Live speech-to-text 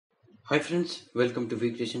Hi friends, welcome to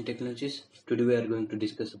Creation Technologies. Today we are going to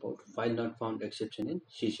discuss about file not found exception in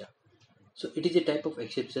C#. So it is a type of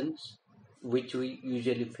exceptions which we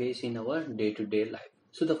usually face in our day-to-day life.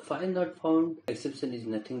 So the file not found exception is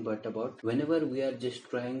nothing but about whenever we are just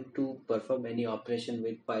trying to perform any operation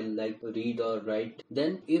with file like read or write,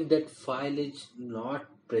 then if that file is not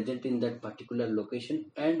present in that particular location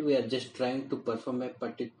and we are just trying to perform a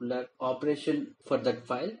particular operation for that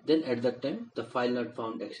file, then at that time the file not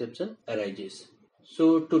found exception arises.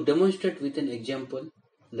 So to demonstrate with an example,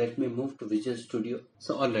 let me move to Visual Studio.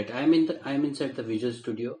 So alright, I am inside the Visual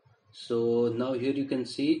Studio. So now here you can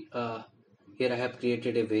see here I have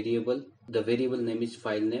created a variable. The variable name is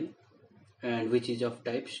file name, and which is of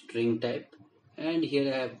type string type, and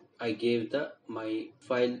here I gave my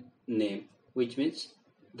file name, which means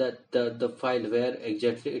that the file where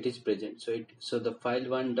exactly it is present. So the file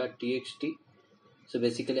one.txt. So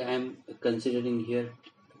basically I am considering here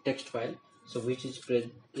text file, so which is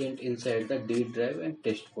present inside the D drive and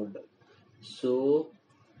test folder. So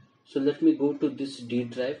let me go to this D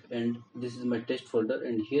drive, and this is my test folder,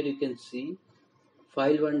 and here you can see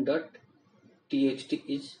file1.txt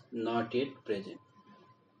is not yet present.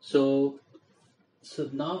 So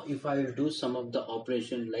now if I will do some of the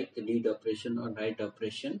operation like the read operation or write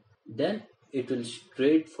operation, then it will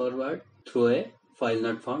straightforward throw a file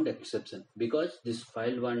not found exception, because this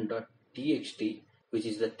file1.txt, which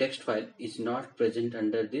is the text file, is not present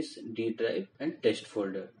under this D drive and test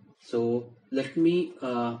folder. So let me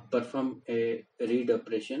perform a read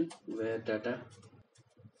operation where data.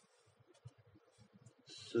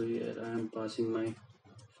 So here I am passing my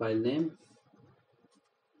file name,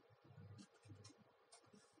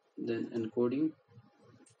 then encoding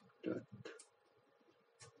dot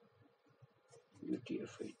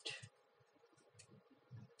utf8.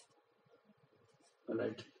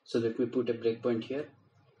 Alright, so let me put a breakpoint here.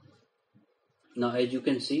 Now as you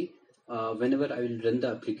can see, whenever I will run the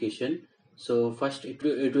application, so first it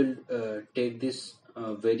will take this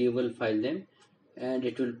variable file name, and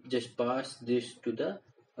it will just pass this to the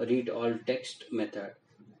read all text method,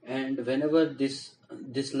 and whenever this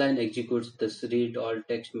line executes, this read all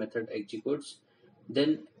text method executes,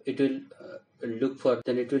 then it will look for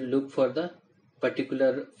the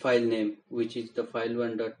particular file name, which is the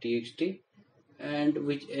file1.txt, and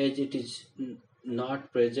which as it is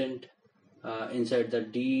not present inside the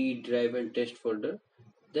D drive and test folder,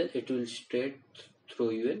 then it will straight throw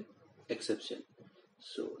you an exception.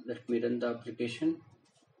 So let me run the application.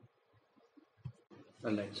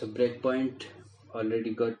 Alright, so breakpoint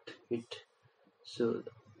already got hit. So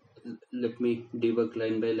let me debug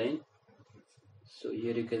line by line. So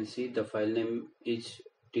here you can see the file name is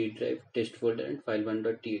D drive, test folder, and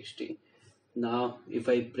file1.txt. Now if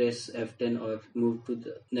I press F10 or move to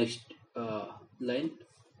the next line,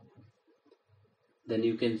 then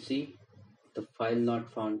you can see the file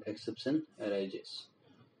not found exception arises.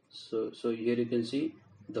 So here you can see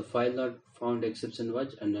the file not found exception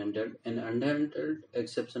was unhandled. An unhandled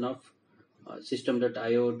exception of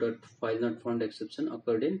system.io.file not found exception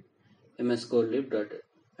occurred in mscorelib.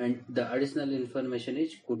 And the additional information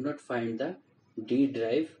is could not find the D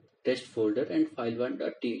drive, test folder, and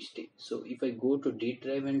file1.txt. So if I go to D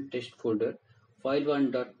drive and test folder,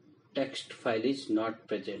 file1.txt file is not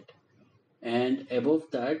present, and above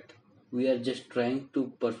that we are just trying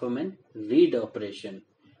to perform an read operation,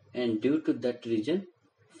 and due to that reason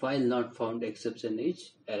file not found exception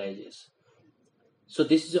is arises. So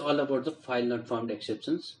this is all about the file not found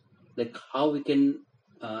exceptions, like how we can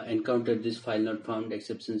encounter this file not found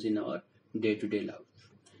exceptions in our day-to-day life.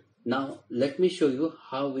 Now let me show you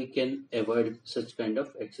how we can avoid such kind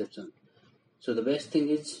of exception. So the best thing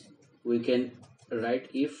is we can write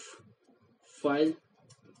if file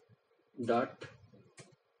dot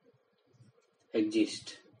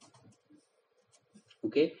exist,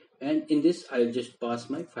 okay, and in this I'll just pass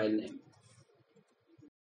my file name.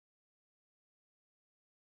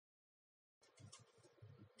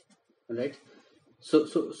 Alright, so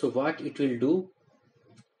what it will do,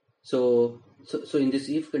 so in this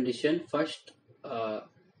if condition, first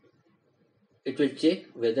it will check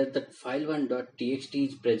whether that file1.txt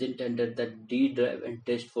is present under the D drive and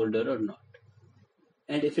test folder or not,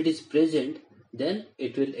 and if it is present, then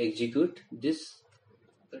it will execute this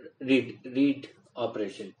read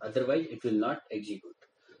operation, otherwise it will not execute.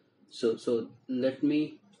 So let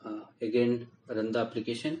me again run the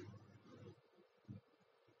application.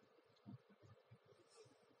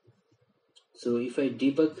 So if I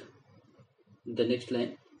debug the next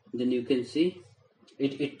line, then you can see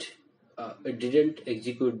it didn't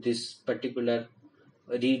execute this particular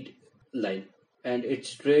read line, and it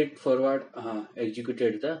straightforward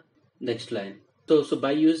executed the next line. So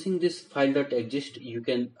by using this file.exist, you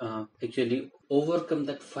can actually overcome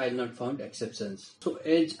that file not found exceptions. So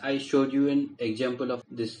as I showed you an example of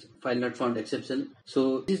this file not found exception,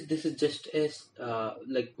 so this is just as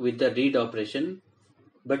like with the read operation,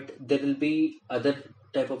 but there will be other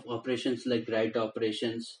type of operations like write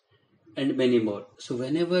operations and many more. So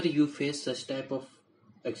whenever you face such type of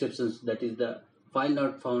exceptions, that is the file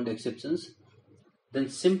not found exceptions, then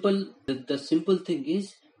the simple thing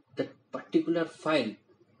is that particular file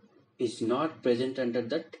is not present under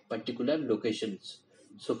that particular locations.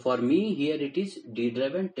 So for me here it is D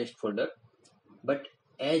drive and test folder, but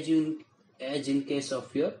as in case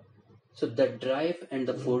of your, so the drive and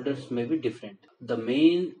the folders may be different. The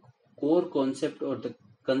main core concept or the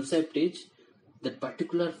concept is that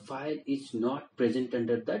particular file is not present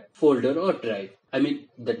under that folder or drive. I mean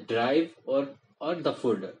the drive or the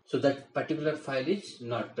folder. So that particular file is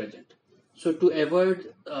not present. So to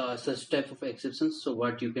avoid such type of exceptions, so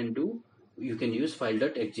what you can do, you can use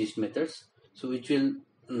file.exist methods, so which will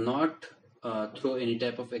not throw any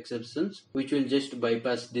type of exceptions, which will just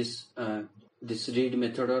bypass this read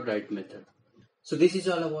method or write method. So this is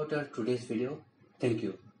all about our today's video. Thank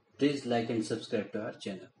you. Please like and subscribe to our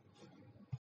channel.